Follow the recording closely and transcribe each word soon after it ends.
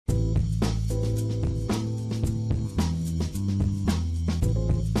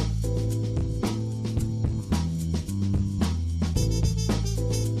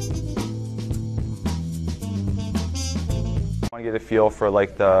want to get a feel for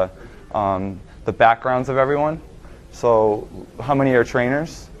like the backgrounds of everyone. So how many are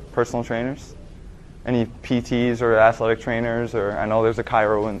trainers, personal trainers? Any PTs or athletic trainers? Or I know there's a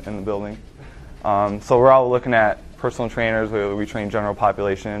chiro in the building. So we're all looking at personal trainers. We train general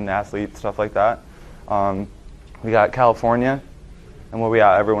population, athletes, stuff like that. We got California, and what we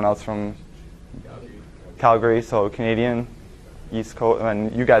got? Everyone else from Calgary, so Canadian, East Coast,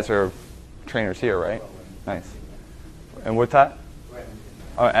 and you guys are trainers here, right? Nice. And what's that?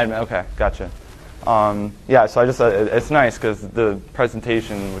 Oh, Edmund. Okay, gotcha. Yeah, so I just it's nice because the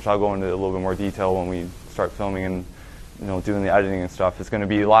presentation, which I'll go into a little bit more detail when we start filming and doing the editing and stuff, is going to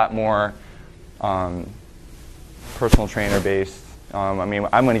be a lot more personal trainer based. I mean,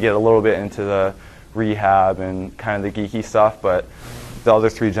 I'm going to get a little bit into the rehab and kind of the geeky stuff, but the other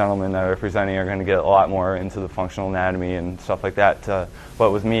three gentlemen that are presenting are going to get a lot more into the functional anatomy and stuff like that.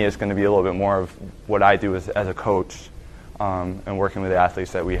 But with me, it's going to be a little bit more of what I do as a coach and working with the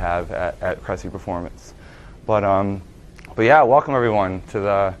athletes that we have at Cressy Performance. But yeah, welcome everyone to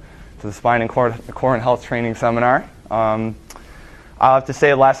the Spine and Core and Health Training Seminar. I'll have to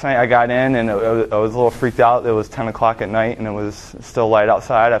say, last night I got in and I was a little freaked out. It was 10 o'clock at night and it was still light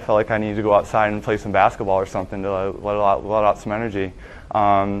outside. I felt like I needed to go outside and play some basketball or something to let out some energy.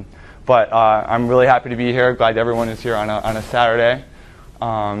 But I'm really happy to be here. Glad everyone is here on a Saturday.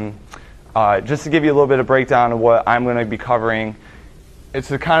 Just to give you a little bit of breakdown of what I'm going to be covering, it's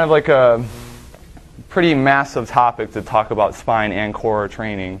kind of like a pretty massive topic to talk about spine and core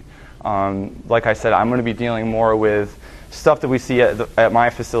training. Like I said, I'm going to be dealing more with stuff that we see at my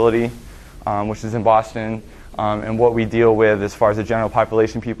facility, which is in Boston, and what we deal with as far as the general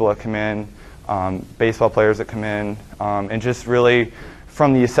population people that come in, baseball players that come in, and just really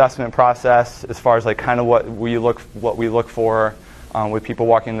from the assessment process as far as like kind of what we look for with people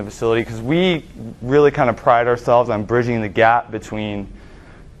walking in the facility, because we really kind of pride ourselves on bridging the gap between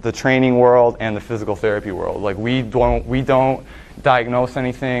the training world and the physical therapy world. Like we don't diagnose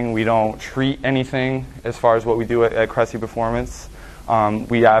anything, we don't treat anything as far as what we do at Cressy Performance.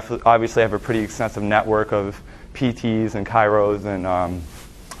 We obviously have a pretty extensive network of PTs and chiros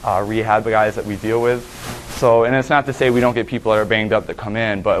and rehab guys that we deal with. So, and it's not to say we don't get people that are banged up that come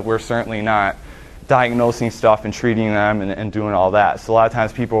in, but we're certainly not diagnosing stuff and treating them and doing all that. So a lot of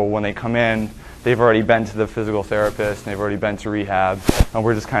times people, when they come in, they've already been to the physical therapist, and they've already been to rehab, and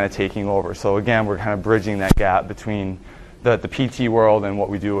we're just kind of taking over. So again, we're kind of bridging that gap between the PT world and what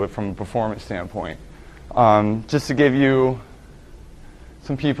we do from a performance standpoint. Just to give you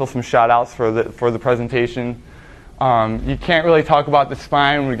some shout outs for the presentation. You can't really talk about the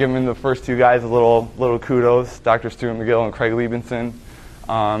spine. We're giving the first two guys a little kudos, Dr. Stuart McGill and Craig Liebenson,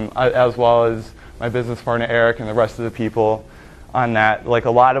 as well as my business partner Eric and the rest of the people on that. Like a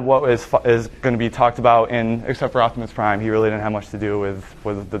lot of what is going to be talked about except for Optimus Prime, he really didn't have much to do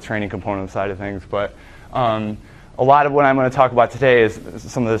with the training component side of things. But a lot of what I'm going to talk about today is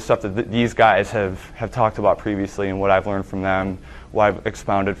some of the stuff that these guys have talked about previously and what I've learned from them, what I've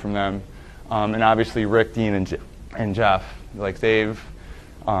expounded from them, and obviously Rick, Dean, and Jeff. Like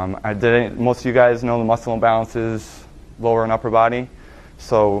most of you guys know the muscle imbalances, lower and upper body.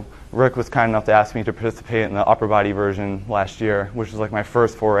 So Rick was kind enough to ask me to participate in the upper body version last year, which was like my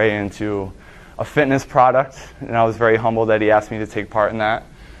first foray into a fitness product, and I was very humbled that he asked me to take part in that.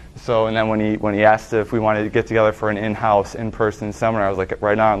 So, and then when he asked if we wanted to get together for an in-house, in-person seminar, I was like,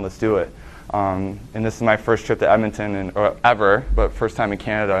 right on, let's do it. And this is my first trip to Edmonton ever, but first time in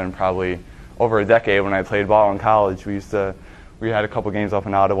Canada in probably over a decade. When I played ball in college, we had a couple games up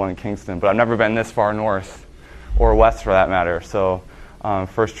in Ottawa and Kingston, but I've never been this far north or west for that matter. So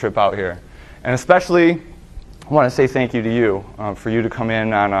first trip out here. And especially I want to say thank you to you for you to come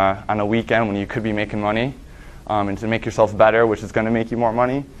in on a weekend when you could be making money and to make yourself better, which is going to make you more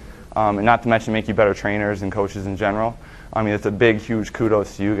money, and not to mention make you better trainers and coaches in general. I mean, it's a big, huge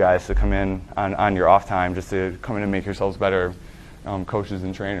kudos to you guys to come in on your off time just to come in and make yourselves better coaches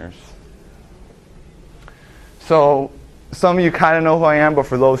and trainers. So some of you kind of know who I am, but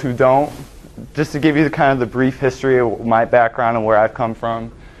for those who don't, just to give you kind of the brief history of my background and where I've come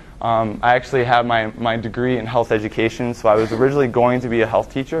from, I actually have my degree in health education, so I was originally going to be a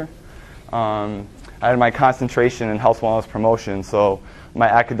health teacher. I had my concentration in health wellness promotion, so my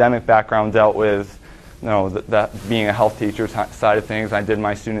academic background dealt with that being a health teacher side of things. I did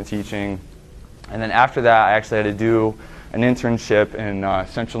my student teaching, and then after that I actually had to do an internship in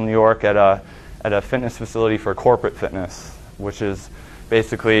central New York at a fitness facility for corporate fitness, which is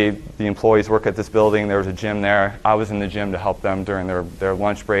basically the employees work at this building. There was a gym there. I was in the gym to help them during their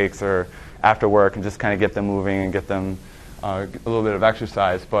lunch breaks or after work and just kind of get them moving and get them a little bit of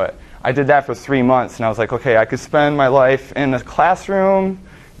exercise. But I did that for 3 months, and I was like, okay, I could spend my life in a classroom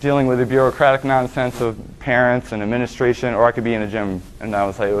dealing with the bureaucratic nonsense of parents and administration, or I could be in a gym. And I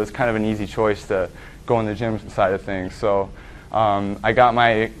was like, it was kind of an easy choice to go in the gym side of things. So I got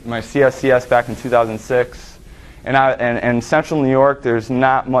my CSCS back in 2006. And in central New York, there's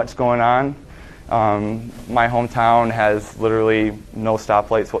not much going on. My hometown has literally no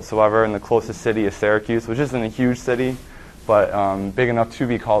stoplights whatsoever, and the closest city is Syracuse, which isn't a huge city, but big enough to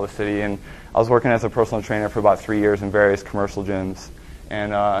be called a city. And I was working as a personal trainer for about 3 years in various commercial gyms.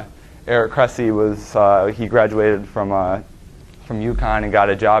 And Eric Cressy he graduated from UConn and got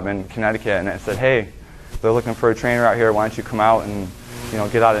a job in Connecticut. And I said, hey, they're looking for a trainer out here. Why don't you come out and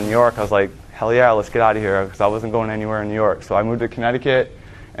get out of New York? I was like, hell yeah, let's get out of here, because I wasn't going anywhere in New York. So I moved to Connecticut,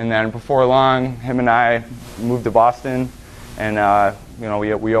 and then before long, him and I moved to Boston, and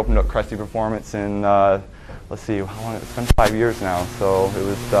we opened up Cressy Performance in let's see, how long? It's been 5 years now. So it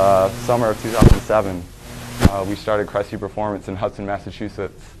was the summer of 2007. We started Cressy Performance in Hudson,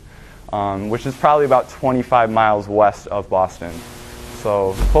 Massachusetts, which is probably about 25 miles west of Boston.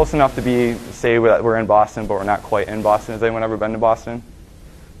 So close enough to say we're in Boston, but we're not quite in Boston. Has anyone ever been to Boston?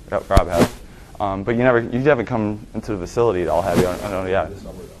 Yep, Rob has. But you haven't come into the facility at all, have you? I don't know yet.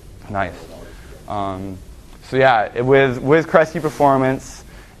 Nice. So yeah, with Cressy Performance,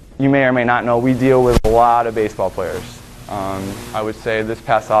 you may or may not know, we deal with a lot of baseball players. I would say this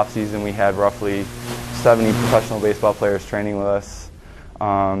past off season we had roughly 70 professional baseball players training with us.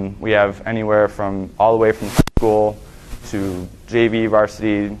 We have anywhere from all the way from high school to JV,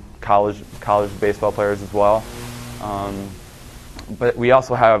 varsity, college baseball players as well. But we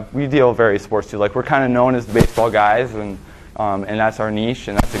also we deal with various sports too. Like, we're kind of known as the baseball guys, and that's our niche,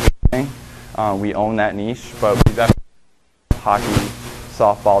 and that's a good thing. We own that niche, but we definitely hockey,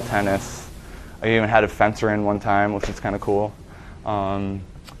 softball, tennis. I even had a fencer in one time, which is kind of cool.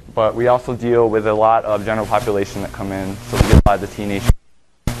 But we also deal with a lot of general population that come in. So we get a lot of the teenagers,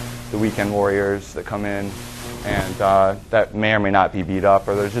 the weekend warriors that come in, and that may or may not be beat up,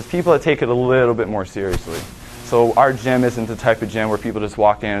 or there's just people that take it a little bit more seriously. So our gym isn't the type of gym where people just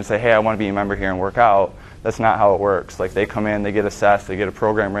walk in and say, hey, I want to be a member here and work out. That's not how it works. Like, they come in, they get assessed, they get a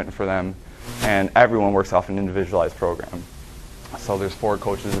program written for them, and everyone works off an individualized program. So there's 4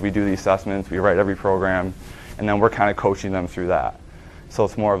 coaches. We do the assessments, we write every program, and then we're kind of coaching them through that. So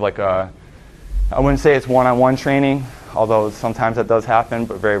it's more of like I wouldn't say it's one-on-one training, although sometimes that does happen,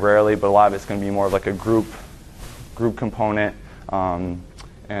 but very rarely. But a lot of it's going to be more of like a group component, and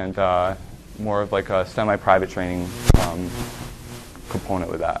more of like a semi-private training component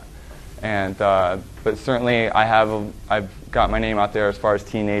with that. And but certainly I've got my name out there as far as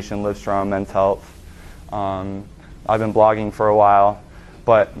Teen Nation, Livestrong, Men's Health. I've been blogging for a while,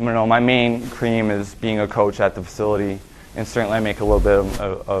 but my main cream is being a coach at the facility, and certainly I make a little bit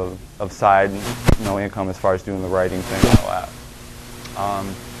of side income as far as doing the writing thing and all that.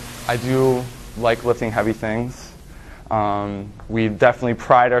 I do like lifting heavy things. We definitely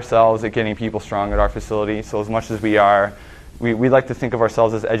pride ourselves at getting people strong at our facility. So as much as we like to think of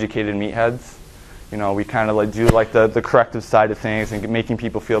ourselves as educated meatheads. We kind of do the corrective side of things and making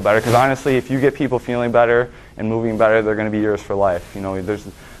people feel better. Because honestly, if you get people feeling better and moving better, they're going to be yours for life. There's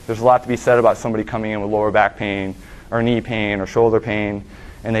a lot to be said about somebody coming in with lower back pain or knee pain or shoulder pain,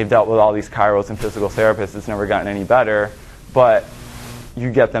 and they've dealt with all these chiros and physical therapists. It's never gotten any better, but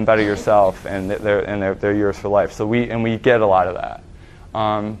you get them better yourself, and they're yours for life. So we get a lot of that.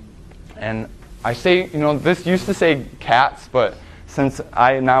 And I say, this used to say cats, but since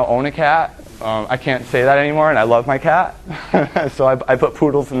I now own a cat, I can't say that anymore, and I love my cat. So I put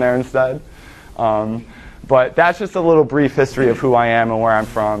poodles in there instead. But that's just a little brief history of who I am and where I'm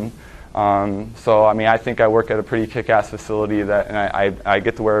from. So I think I work at a pretty kick-ass facility and I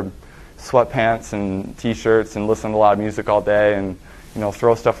get to wear sweatpants and t-shirts and listen to a lot of music all day, and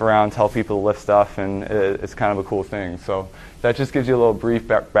throw stuff around, tell people to lift stuff, and it's kind of a cool thing. So that just gives you a little brief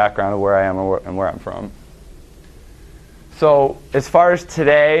background of where I am and where I'm from. So as far as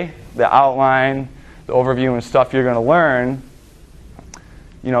today, the outline, the overview, and stuff you're going to learn,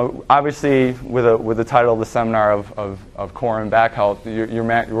 obviously with the title of the seminar of core and back health, we're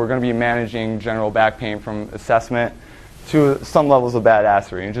going to be managing general back pain from assessment to some levels of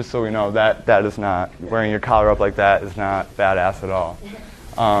badassery. And just so we know, that is not, wearing your collar up like that is not badass at all.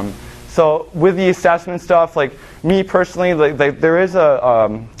 So with the assessment stuff, like me personally, there is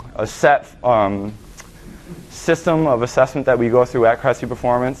a set system of assessment that we go through at Cressy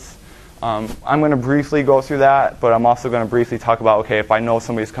Performance. I'm going to briefly go through that, but I'm also going to briefly talk about, okay, if I know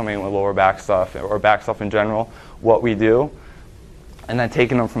somebody's coming in with lower back stuff or back stuff in general, what we do, and then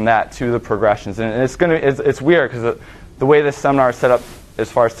taking them from that to the progressions. And it's weird because the way this seminar is set up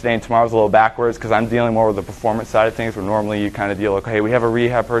as far as today and tomorrow is a little backwards because I'm dealing more with the performance side of things, where normally you kind of deal like, hey, we have a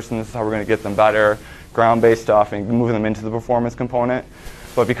rehab person, this is how we're going to get them better, ground-based stuff, and moving them into the performance component.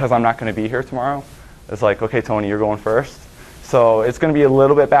 But because I'm not going to be here tomorrow, it's like, okay, Tony, you're going first. So it's going to be a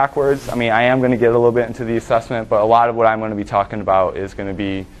little bit backwards. I mean, I am going to get a little bit into the assessment, but a lot of what I'm going to be talking about is going to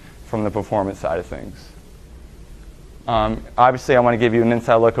be from the performance side of things. Obviously, I want to give you an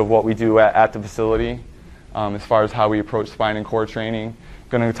inside look of what we do at the facility as far as how we approach spine and core training.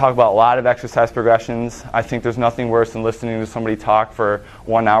 Going to talk about a lot of exercise progressions. I think there's nothing worse than listening to somebody talk for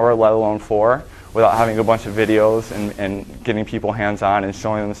 1 hour, let alone 4, without having a bunch of videos and getting people hands-on and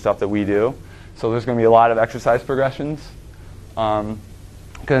showing them the stuff that we do. So there's going to be a lot of exercise progressions. I'm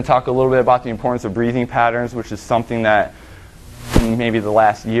going to talk a little bit about the importance of breathing patterns, which is something that maybe the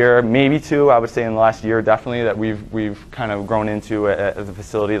last year, maybe 2, I would say in the last year definitely, that we've kind of grown into as a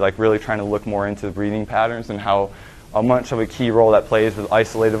facility, like really trying to look more into the breathing patterns and how much of a key role that plays with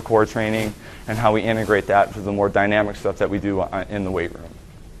isolative core training and how we integrate that with the more dynamic stuff that we do in the weight room.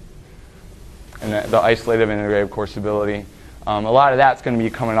 And the isolative integrative core stability. A lot of that's going to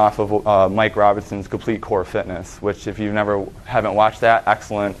be coming off of Mike Robinson's Complete Core Fitness, which if you haven't watched that,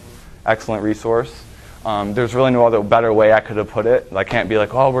 excellent resource. There's really no other better way I could have put it. I can't be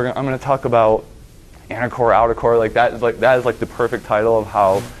like, oh, I'm going to talk about inner core, outer core. That is like the perfect title of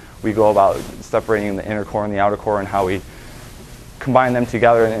how we go about separating the inner core and the outer core and how we combine them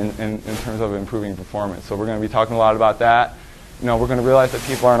together in terms of improving performance. So we're going to be talking a lot about that. We're going to realize that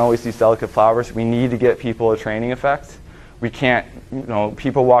people aren't always these delicate flowers. We need to get people a training effect. We can't,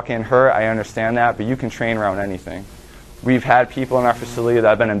 people walk in hurt, I understand that, but you can train around anything. We've had people in our facility that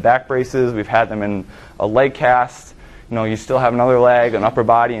have been in back braces, we've had them in a leg cast, you still have another leg, an upper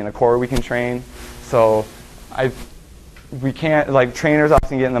body, and a core we can train. So we can't, trainers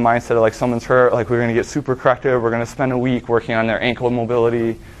often get in the mindset of someone's hurt, we're going to get super corrective, we're going to spend a week working on their ankle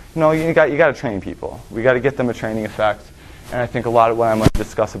mobility. You got to train people. We got to get them a training effect. And I think a lot of what I'm going to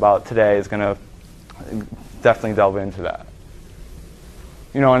discuss about today is going to definitely delve into that.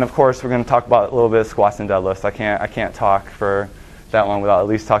 And of course we're going to talk about a little bit of squats and deadlifts. I can't talk for that long without at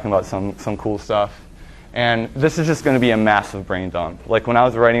least talking about some cool stuff. And this is just going to be a massive brain dump. When I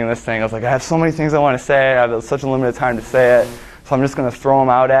was writing this thing, I was like, I have so many things I want to say. I have such a limited time to say it. So I'm just going to throw them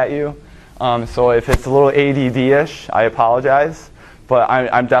out at you. So if it's a little ADD-ish, I apologize. But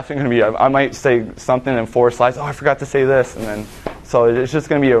I'm definitely going to be, I might say something in 4 slides. Oh, I forgot to say this. And then, so it's just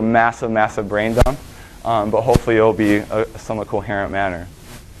going to be a massive, massive brain dump. But hopefully it'll be a somewhat coherent manner.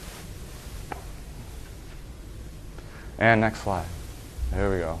 And next slide.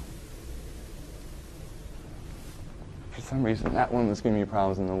 There we go. For some reason, that one was giving me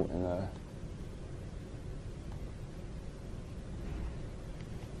problems in the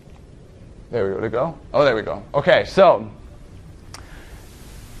There we go. To go? Oh, there we go. Okay, so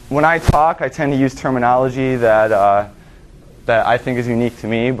when I talk, I tend to use terminology that I think is unique to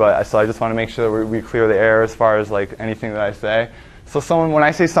me, so I just want to make sure that we clear the air as far as anything that I say. So when I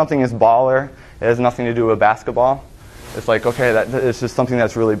say something is baller, it has nothing to do with basketball. It's okay, it's just something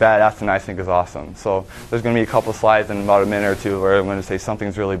that's really badass and I think is awesome. So there's going to be a couple slides in about a minute or two where I'm going to say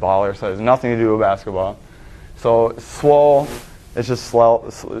something's really baller, so it has nothing to do with basketball. So swole is just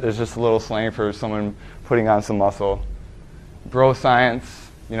a little slang for someone putting on some muscle. Bro science,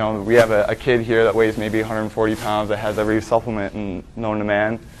 we have a kid here that weighs maybe 140 pounds that has every supplement known to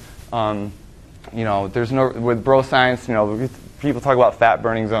man. There's with bro science, people talk about fat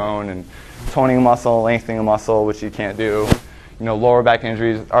burning zone and toning muscle, lengthening a muscle, which you can't do. Lower back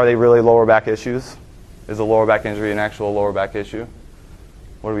injuries, are they really lower back issues? Is a lower back injury an actual lower back issue?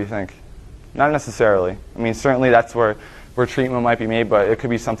 What do we think? Not necessarily. I mean, certainly that's where treatment might be made, but it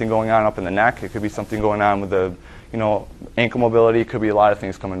could be something going on up in the neck. It could be something going on with the, ankle mobility. It could be a lot of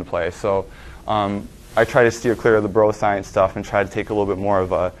things come into play. So I try to steer clear of the bro science stuff and try to take a little bit more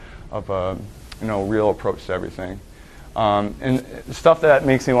of a real approach to everything. And stuff that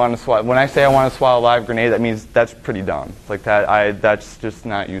makes me want to swallow. When I say I want to swallow a live grenade, that means that's pretty dumb. That's just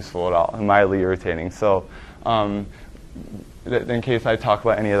not useful at all and mildly irritating. So in case I talk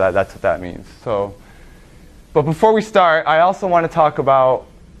about any of that, that's what that means. So, but before we start, I also want to talk about,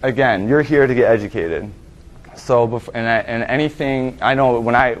 again, you're here to get educated. So, and anything, I know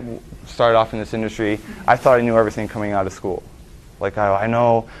when I started off in this industry, I thought I knew everything coming out of school. I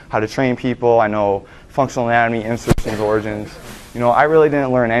know how to train people, I know functional anatomy, insertions, origins. I really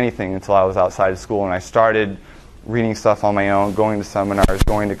didn't learn anything until I was outside of school and I started reading stuff on my own, going to seminars,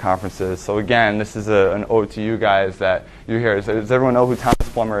 going to conferences. So again, this is an ode to you guys that you're here. Does everyone know who Thomas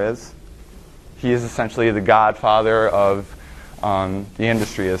Plummer is? He is essentially the godfather of the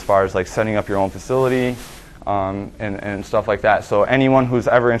industry as far as setting up your own facility, and stuff like that. So anyone who's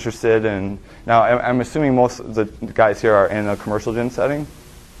ever interested in, now I'm assuming most of the guys here are in a commercial gym setting.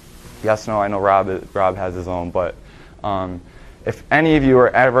 Yes, no, I know Rob has his own, but if any of you are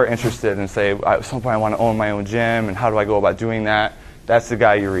ever interested in, say, at some point I want to own my own gym, and how do I go about doing that, that's the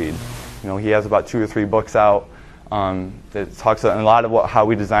guy you read. You know, he has about 2 or 3 books out that talks about, and a lot of how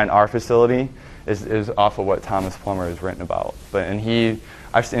we design our facility is off of what Thomas Plummer has written about.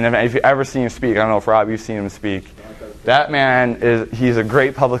 I've seen him, if you ever seen him speak, I don't know if Rob, you've seen him speak. That man he's a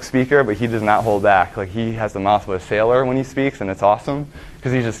great public speaker, but he does not hold back. Like, he has the mouth of a sailor when he speaks, and it's awesome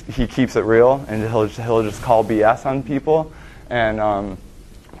because he keeps it real, and he'll just call BS on people. And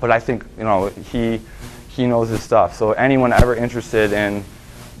but I think, you know, he knows his stuff. So anyone ever interested in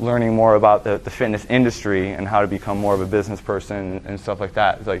learning more about the fitness industry and how to become more of a business person and stuff like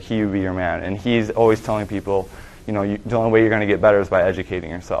that, it's like, he would be your man. And he's always telling people, you know, the only way you're going to get better is by educating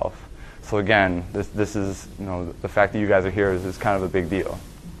yourself. So again, this is, you know, the fact that you guys are here is kind of a big deal.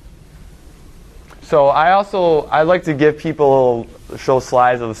 So I like to give people, show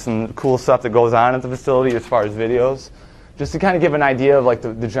slides of some cool stuff that goes on at the facility as far as videos, just to kind of give an idea of like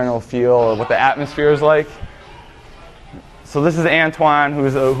the general feel or what the atmosphere is like. So this is Antoine,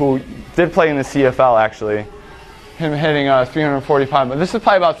 who did play in the CFL actually. Him hitting 345, but this is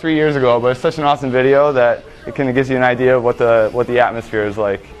probably about 3 years ago, but it's such an awesome video that it kind of gives you an idea of what the atmosphere is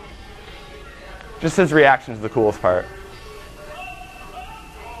like. Just his reaction is the coolest part.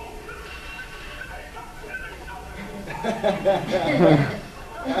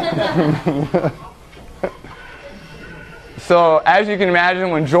 So as you can imagine,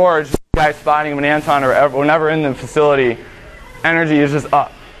 when George, the guy spotting him, and Anton are whenever in the facility, energy is just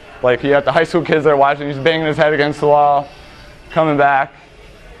up. Like, you got the high school kids there watching, he's banging his head against the wall, coming back.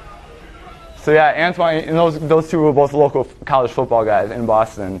 So yeah, Antoine, and those two were both local college football guys in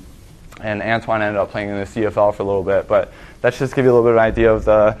Boston. And Antoine ended up playing in the CFL for a little bit. But that's just to give you a little bit of an idea of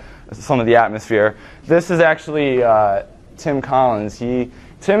some of the atmosphere. This is actually Tim Collins.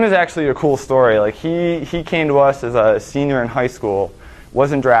 Tim is actually a cool story. Like, he came to us as a senior in high school,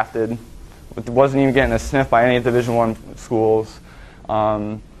 wasn't drafted, wasn't even getting a sniff by any Division I schools.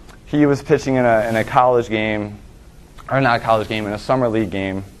 He was pitching in a college game, or not a college game, in a summer league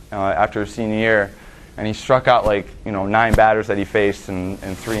game after his senior year, and he struck out like 9 batters that he faced in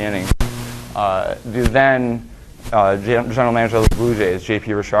 3 innings. Then general manager of the Blue Jays,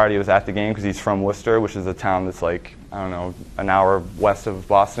 J.P. Ricciardi, was at the game because he's from Worcester, which is a town that's like, I don't know, an hour west of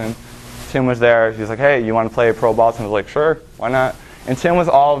Boston. Tim was there. He was like, "Hey, you want to play pro ball?" Tim was like, "Sure, why not?" And Tim was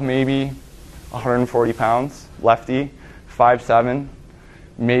all of maybe 140 pounds, lefty, 5'7",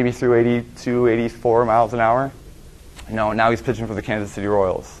 maybe threw 82, 84 miles an hour. Now he's pitching for the Kansas City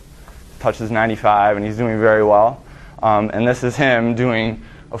Royals. Touches 95, and he's doing very well. And this is him doing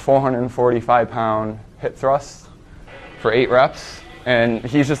a 445-pound hip thrust for 8 reps. And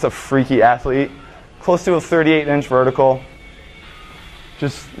he's just a freaky athlete, close to a 38-inch vertical.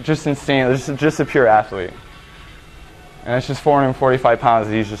 Just insane, just a pure athlete. And it's just 445 pounds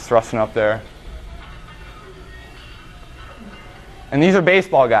that he's just thrusting up there. And these are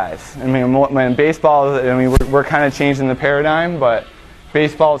baseball guys. I mean, baseball, we're kind of changing the paradigm, but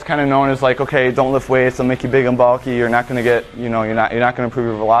baseball is kind of known as like, okay, don't lift weights, they'll make you big and bulky, you're not going to get, you're not going to improve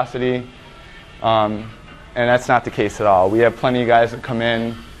your velocity. And that's not the case at all. We have plenty of guys that come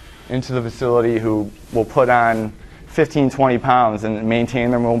into the facility who will put on 15, 20 pounds and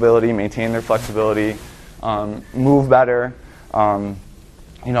maintain their mobility, maintain their flexibility, move better. And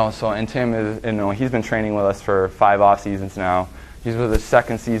Tim is, he's been training with us for 5 off seasons now. He's with his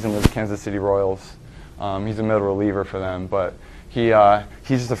 2nd season with the Kansas City Royals. He's a middle reliever for them, but he's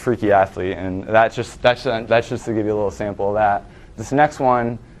just a freaky athlete, and that's just to give you a little sample of that. This next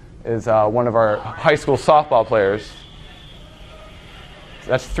one is one of our high school softball players.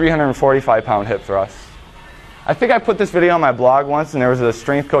 That's 345-pound hip thrust. I think I put this video on my blog once, and there was a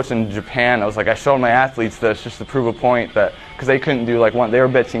strength coach in Japan. I showed my athletes this just to prove a point that, because they couldn't do they were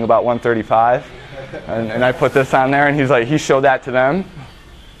bitching about 135, and I put this on there, and he showed that to them,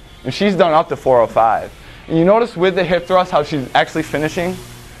 and she's done up to 405. And you notice with the hip thrust how she's actually finishing.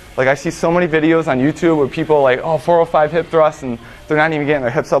 Like, I see so many videos on YouTube where people 405 hip thrust, and they're not even getting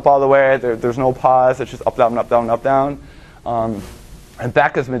their hips up all the way. There's no pause. It's just up, down, up, down, up, down. And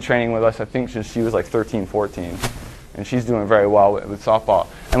Becca's been training with us, I think, since she was 13, 14. And she's doing very well with softball.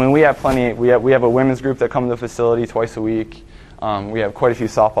 I mean, we have plenty. We have a women's group that come to the facility twice a week. We have quite a few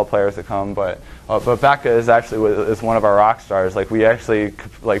softball players that come, but Becca is one of our rock stars. Like, we actually,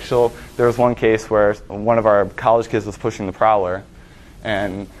 there was one case where one of our college kids was pushing the prowler,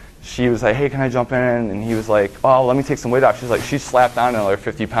 and she was like, "Hey, can I jump in?" And he was like, "Oh, let me take some weight off." She slapped on another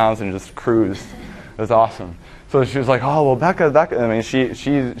 50 pounds and just cruised. It was awesome. So she was like, oh, well, Becca. I mean,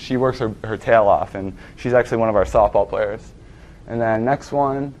 she works her tail off, and she's actually one of our softball players. And then next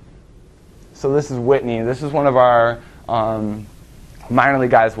one, so this is Whitney. This is one of our minor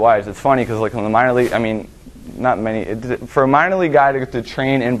league guys' wives. It's funny because like in the minor league, I mean, not many. For a minor league guy to get to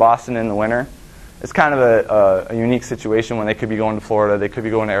train in Boston in the winter, it's kind of a unique situation when they could be going to Florida, they could be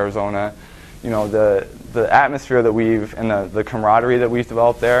going to Arizona. You know, the atmosphere that we've, and the camaraderie that we've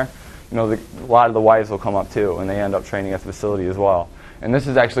developed there, you know, a lot of the wives will come up too, and they end up training at the facility as well. And this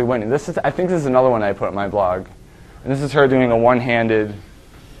is actually Whitney. I think this is another one I put on my blog. And this is her doing a one-handed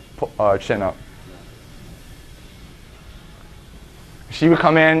chin-up. She would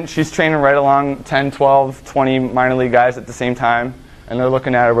come in, she's training right along 10, 12, 20 minor league guys at the same time, and they're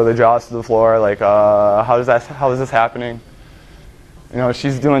looking at her with their jaws to the floor like, how is this happening? You know,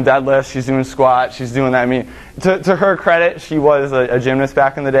 she's doing deadlifts, she's doing squats, she's doing that. I mean, to her credit, she was a gymnast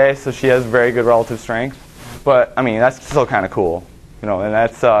back in the day, so she has very good relative strength. But, I mean, that's still kind of cool, you know, and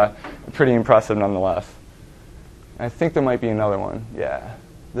that's pretty impressive nonetheless. I think there might be another one. Yeah.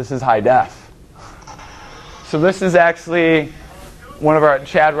 This is high def. So this is actually one of our,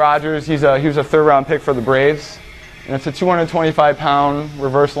 Chad Rogers. He was a third-round pick for the Braves. And it's a 225-pound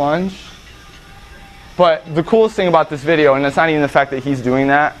reverse lunge. But the coolest thing about this video, and it's not even the fact that he's doing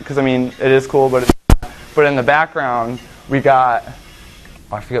that, because, I mean, it is cool, but in the background, we got,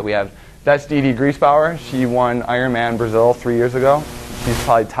 I forget we have, that's Dee Dee Griesbauer. She won Ironman Brazil 3 years ago. She's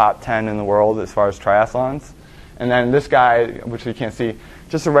probably top 10 in the world as far as triathlons. And then this guy, which you can't see,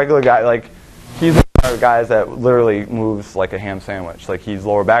 just a regular guy, like, he's one of the guys that literally moves like a ham sandwich. Like, he's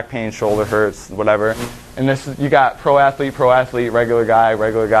lower back pain, shoulder hurts, whatever. And this, you got pro athlete, regular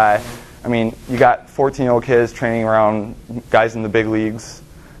guy. I mean, you got 14-year-old kids training around guys in the big leagues.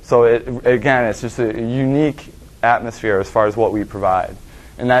 So, again, it's just a unique atmosphere as far as what we provide.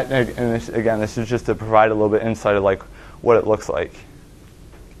 And this is just to provide a little bit insight of, like, what it looks like.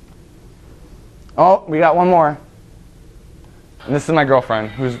 Oh, we got one more. And this is my girlfriend,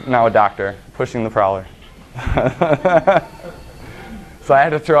 who's now a doctor, pushing the prowler. So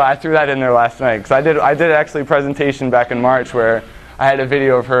I threw that in there last night, because I did actually a presentation back in March where I had a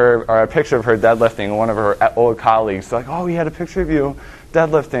video of her, or a picture of her deadlifting, one of her old colleagues. So like, oh, we had a picture of you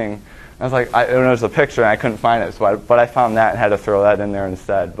deadlifting. I was like, it was a picture and I couldn't find it, but I found that and had to throw that in there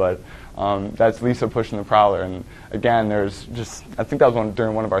instead. But that's Lisa pushing the prowler. And again, there's just, I think that was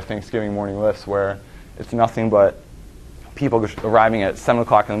during one of our Thanksgiving morning lifts where it's nothing but people arriving at 7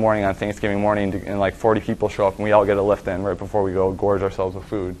 o'clock in the morning on Thanksgiving morning, and like 40 people show up and we all get a lift in right before we go gorge ourselves with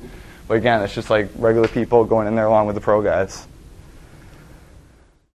food. But again, it's just like regular people going in there along with the pro guys.